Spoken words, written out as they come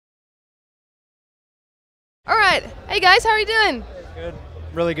All right. Hey guys, how are you doing? Good.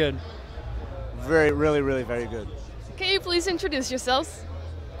 Really good. Really very good. Can you please introduce yourselves?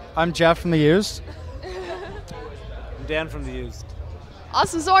 I'm Jeff from The Used. I'm Dan from The Used.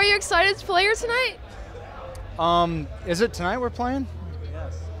 Awesome. So are you excited to play here tonight? Is it tonight we're playing?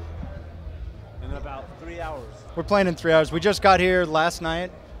 Yes. In about 3 hours. We're playing in 3 hours. We just got here last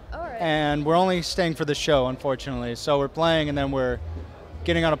night, All right. and we're only staying for the show, unfortunately. So we're playing, and then we're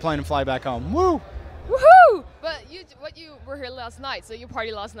getting on a plane and fly back home. Woo! Woohoo! But you were here last night, so you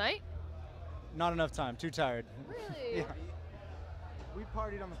partied last night? Not enough time. Too tired. Really? Yeah. We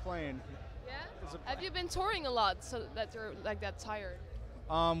partied on the plane. Yeah? Have you been touring a lot so that you're like that tired?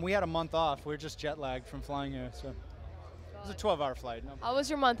 We had a month off. We were just jet lagged from flying here, so it was a 12-hour flight. No. How was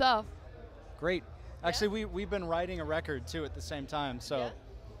your month off? Great. Actually, we've been writing a record too at the same time, so Yeah?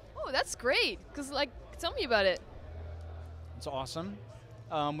 Oh, that's great. Cause tell me about it. it's awesome.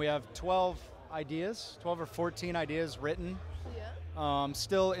 We have 12 or 14 ideas written. Yeah.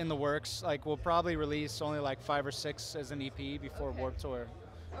 Still in the works. Like we'll probably release only like 5 or 6 as an EP before Okay. Warped Tour.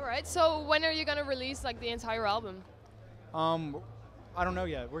 All right. So when are you gonna release like the entire album? I don't know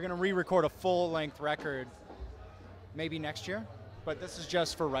yet. We're gonna re-record a full-length record, maybe next year, but this is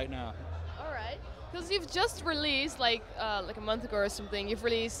just for right now. All right. Because you've just released like a month ago or something. You've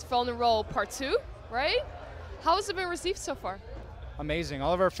released Vulnerable Part 2, right? How has it been received so far? Amazing.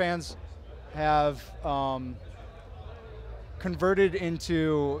 All of our fans have converted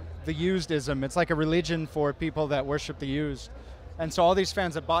into the Usedism. It's like a religion for people that worship the Used. And so all these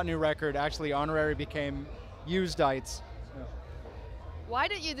fans that bought new record actually honorary became Usedites. Why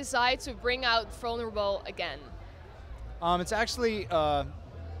did you decide to bring out Vulnerable again? It's actually it's a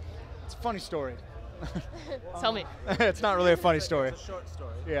funny story. Tell me. It's not really a funny story. It's a short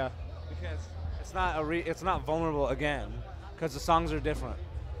story. Yeah. Because it's not vulnerable again. Because the songs are different.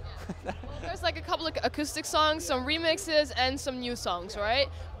 Well, there's like a couple of acoustic songs, some remixes, and some new songs, right?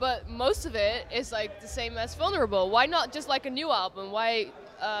 But most of it is like the same as Vulnerable. Why not just like a new album? Why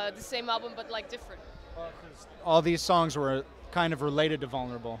the same album but like different? All these songs were kind of related to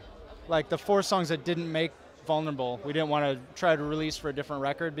Vulnerable. Like the 4 songs that didn't make Vulnerable, we didn't want to try to release for a different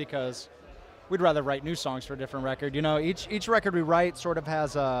record because we'd rather write new songs for a different record. You know, each record we write sort of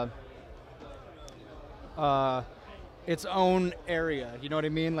has its own area. You know what I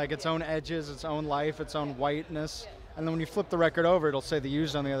mean? Like its own edges, its own life, its own whiteness. And then when you flip the record over, it'll say The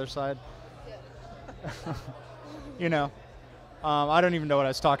Used on the other side. You know. I don't even know what I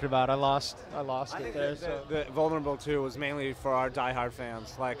was talking about. I lost it there. So. The Vulnerable 2 was mainly for our diehard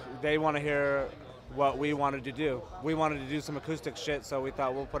fans. Like, they want to hear what we wanted to do. We wanted to do some acoustic shit, so we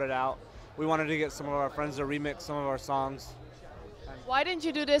thought we'll put it out. We wanted to get some of our friends to remix some of our songs. Why didn't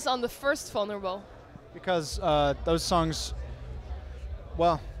you do this on the first Vulnerable? Because those songs,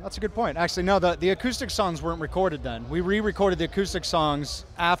 well, that's a good point. Actually, no, the acoustic songs weren't recorded then. We re-recorded the acoustic songs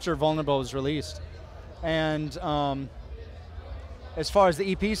after Vulnerable was released. And as far as the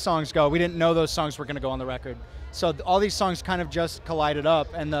EP songs go, we didn't know those songs were going to go on the record. So all these songs kind of just collided up,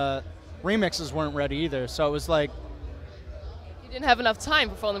 and the remixes weren't ready either. So it was like, You didn't have enough time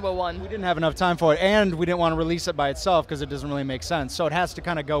for Vulnerable 1. we didn't have enough time for it, and we didn't want to release it by itself because it doesn't really make sense. So it has to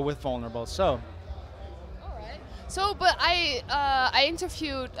kind of go with Vulnerable. So. So, but I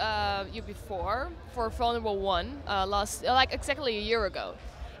interviewed you before for Vulnerable 1 like exactly a year ago,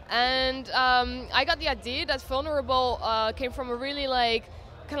 and I got the idea that Vulnerable came from a really like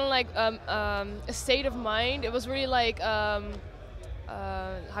kind of like a state of mind. It was really like how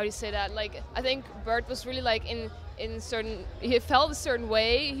do you say that? Like I think Bert was really like in certain, he felt a certain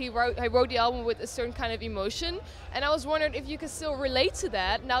way. He wrote the album with a certain kind of emotion, and I was wondering if you could still relate to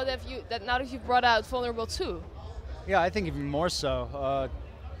that now that you've brought out Vulnerable 2. Yeah, I think even more so.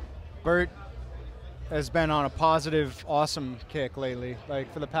 Bert has been on a positive, awesome kick lately.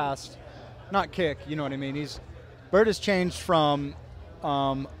 Like for the past, not kick, you know what I mean. Bert has changed from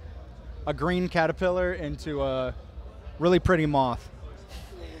a green caterpillar into a really pretty moth.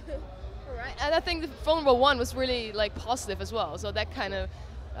 Right, and I think the Vulnerable 1 was really like positive as well. So that kind of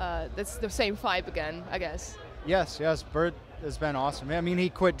that's the same vibe again, I guess. Yes, Bert has been awesome. I mean, he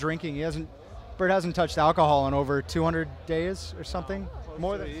quit drinking. Bert hasn't touched alcohol in over 200 days or something.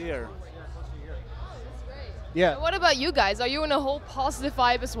 More than a year. Yeah. And what about you guys? Are you in a whole positive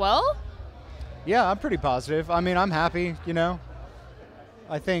vibe as well? Yeah, I'm pretty positive. I mean, I'm happy, you know.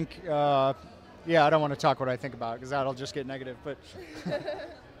 I think, I don't want to talk what I think about because that'll just get negative. But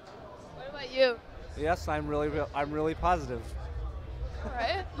What about you? Yes, I'm really positive. All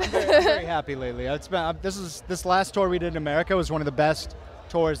right. I'm very happy lately. This last tour we did in America was one of the best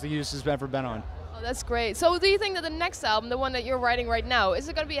tours the Used has ever been on. Oh, that's great. So do you think that the next album, the one that you're writing right now, is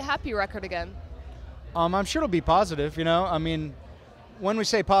it going to be a happy record again? I'm sure it'll be positive, you know? I mean, when we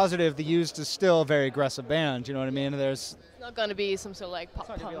say positive, the Used is still a very aggressive band, you know what I mean? There's It's not gonna be some sort of like pop it's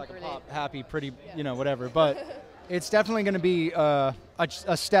not punk going to be like a related. pop, happy, pretty, you know, whatever. But it's definitely going to be a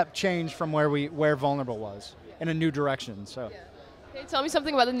step change from where Vulnerable was in a new direction. So Can you tell me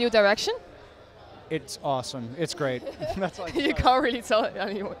something about the new direction? it's awesome. It's great. That's all I can You tell you. can't really tell I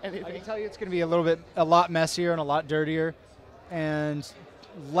anything. can tell you it's going to be a lot messier and a lot dirtier and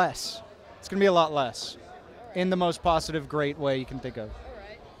less. It's going to be a lot less in the most positive, great way you can think of.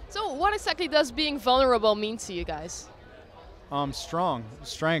 So what exactly does being vulnerable mean to you guys?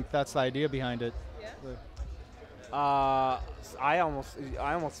 Strength. That's the idea behind it. I almost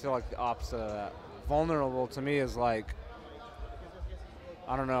feel like the opposite of that. Vulnerable to me is like,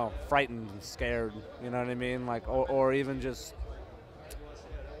 I don't know, frightened and scared. You know what I mean? Like, or even just,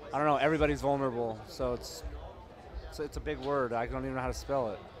 I don't know. Everybody's vulnerable, so it's a big word. I don't even know how to spell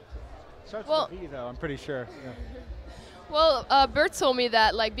it. Starts Well- with a V though. I'm pretty sure. Yeah. Well, Bert told me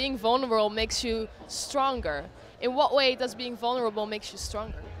that like being vulnerable makes you stronger. In what way does being vulnerable makes you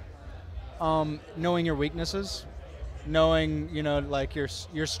stronger? Knowing your weaknesses, knowing like your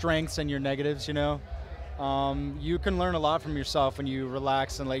strengths and your negatives. You can learn a lot from yourself when you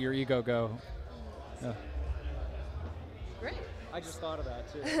relax and let your ego go. Yeah. Great. I just thought of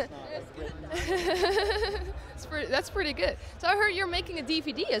that too. It's not, That's pretty good. So I heard you're making a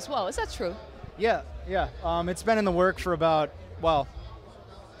DVD as well. Is that true? yeah. It's been in the work for about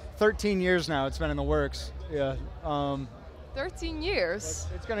 13 years now. It's been in the works. Yeah. 13 years.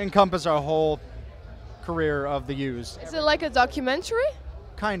 It's going to encompass our whole career of the Used. Is it like a documentary?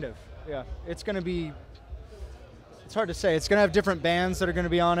 Kind of, yeah. It's going to be, it's hard to say. It's going to have different bands that are going to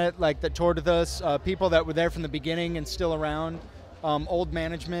be on it, like that toured with us, people that were there from the beginning and still around, old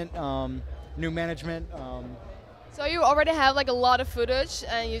management, new management. So you already have like a lot of footage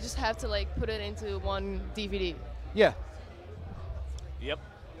and you just have to like put it into one DVD. Yeah. Yep.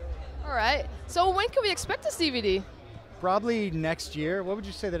 All right. So when can we expect this DVD? Probably next year. What would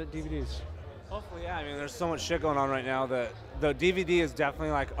you say that at DVDs? Hopefully, yeah. I mean, there's so much shit going on right now that the DVD is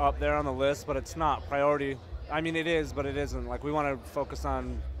definitely like up there on the list, but it's not priority. I mean, it is, but it isn't. Like, we want to focus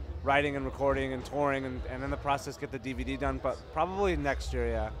on writing and recording and touring, and in the process get the DVD done. But probably next year,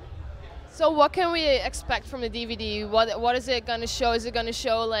 yeah. So what can we expect from the DVD? What is it going to show? Is it going to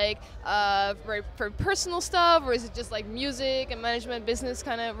show like very personal stuff, or is it just like music and management, business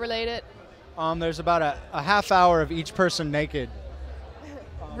kind of related? There's about a half hour of each person naked.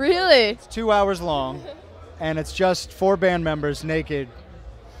 Really? It's 2 hours long, and it's just 4 band members naked,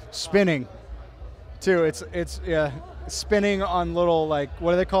 spinning. Too. It's spinning on little, like,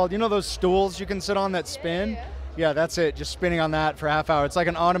 what are they called? You know those stools you can sit on that spin? Yeah, that's it. Just spinning on that for a half hour. It's like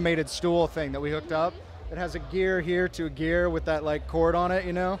an automated stool thing that we hooked up. It has a gear here to a gear with that like cord on it,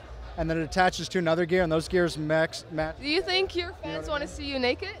 and then it attaches to another gear, and those gears match. Do you think your fans want to see you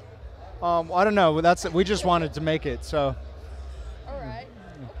naked? I don't know. We just wanted to make it, so. All right.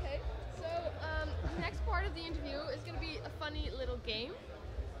 Okay. So the next part of the interview is going to be a funny little game.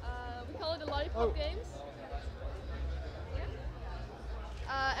 We call it the lollipop games.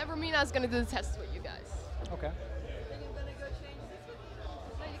 Yeah. And Romina is going to do the test with you guys. Okay. Then you're going to go change this one.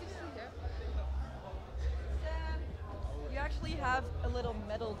 No, you can just sit here. You actually have a little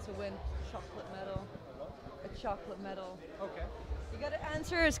medal to win. Chocolate medal. A chocolate medal. Okay. You gotta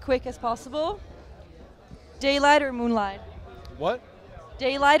answer as quick as possible. Daylight or moonlight? What?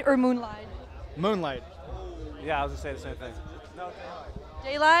 Daylight or moonlight? Moonlight. Yeah, I was gonna say the same thing.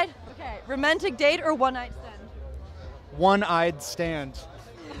 Daylight? Okay. Romantic date or one night stand? One-eyed stand.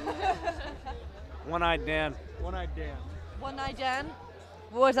 One-eyed Dan. One-eyed Dan. One night stand?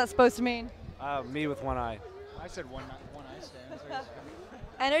 What was that supposed to mean? Me with one eye. I said one-eyed stand.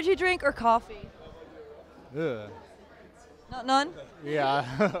 Energy drink or coffee? Ugh. Not none?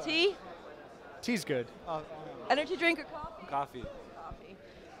 Yeah. Tea? Tea's good. Energy drink or coffee? Coffee. Coffee.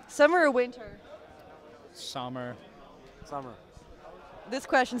 Summer or winter? Summer. Summer. This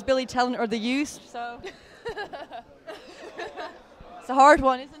question's Billy Talent or the Used, so. It's a hard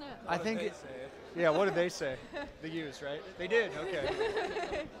one, isn't it? I think. Yeah. What did they say? The Used, right? They did.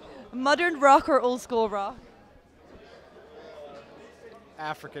 Okay. Modern rock or old school rock?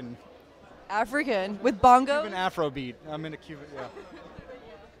 African. African with bongo. Cuban Afrobeat. I'm into Cuban.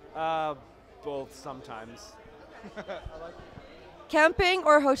 Yeah. Both sometimes. Camping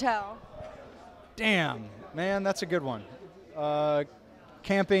or hotel? Damn, man, that's a good one.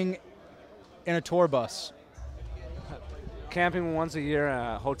 Camping in a tour bus. Camping once a year,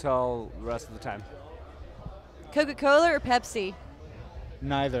 hotel the rest of the time. Coca-Cola or Pepsi?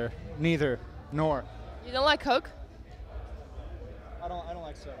 Neither, nor. You don't like Coke? I don't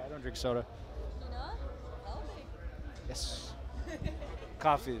like soda. I don't drink soda. You know? Yes.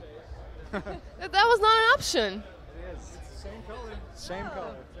 Coffee. That was not an option. It is. Same color. Same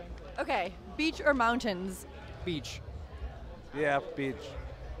color. Okay, beach or mountains? Beach. Yeah, beach.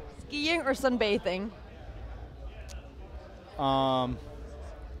 Skiing or sunbathing?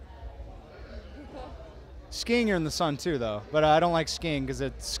 Skiing you're in the sun too, though. But I don't like skiing because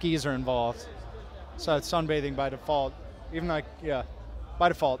skis are involved. So it's sunbathing by default. Even like, yeah, by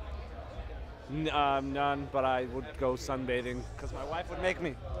default. None, but I would go sunbathing because my wife would make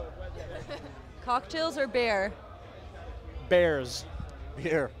me. Cocktails or beer? Bears.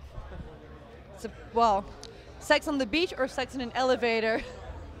 Beer. So, well, sex on the beach or sex in an elevator?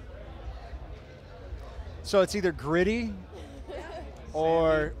 So it's either gritty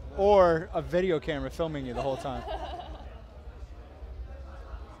or a video camera filming you the whole time.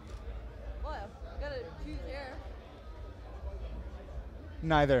 Well, gotta choose here.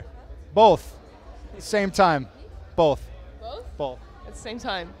 Neither. Both. Same time. Both. Both? Both. At the same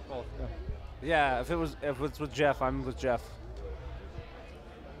time. Both. Yeah, if it's with Jeff, I'm with Jeff.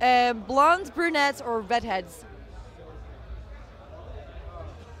 Blondes, brunettes, or redheads?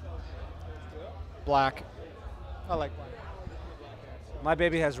 Black. I like black. My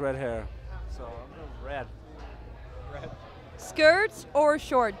baby has red hair, so I'm going red. Red. Skirts or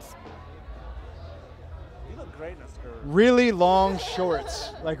shorts? You look great in a skirt. Really long shorts.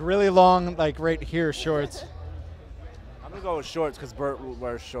 Like really long, like right here shorts. I'm gonna go with shorts because Bert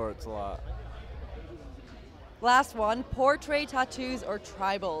wears shorts a lot. Last one, portrait tattoos or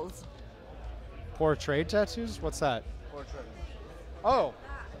tribals? Portrait tattoos? What's that? Portrait. Oh.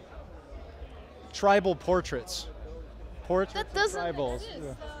 Tribal portraits. Portraits That of doesn't tribals.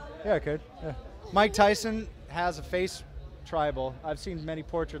 exist. Yeah, it could. Yeah. Mike Tyson has a face tribal. I've seen many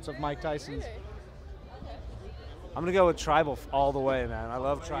portraits of Mike Tyson's. I'm gonna go with tribal all the way, man. I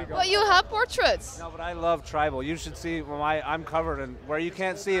love tribal. But you have portraits. No, but I love tribal. You should see I'm covered, and where you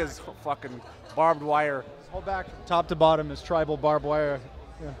can't see is fucking barbed wire. Whole back, top to bottom, is tribal barbed wire.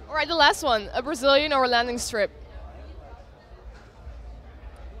 Yeah. All right, the last one. A Brazilian or a landing strip?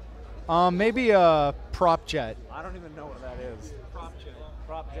 Maybe a prop jet. I don't even know what that is. Prop jet.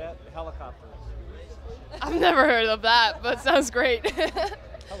 Prop jet, helicopter. I've never heard of that, but sounds great.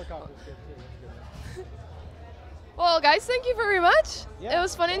 Helicopter's good too. Well, guys, thank you very much. Yeah. It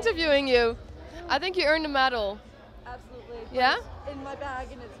was fun interviewing you. I think you earned a medal. Absolutely. Yeah? It's in my bag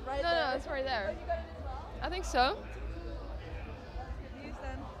and it's right No, there. no, it's right there. You got it as well? I think so. Good news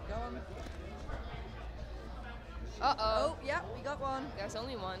then. Go on. Uh-oh. Oh, yeah, we got one. There's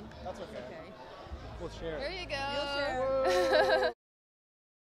only one. That's okay. Okay. We'll share. Here you We'll share. go.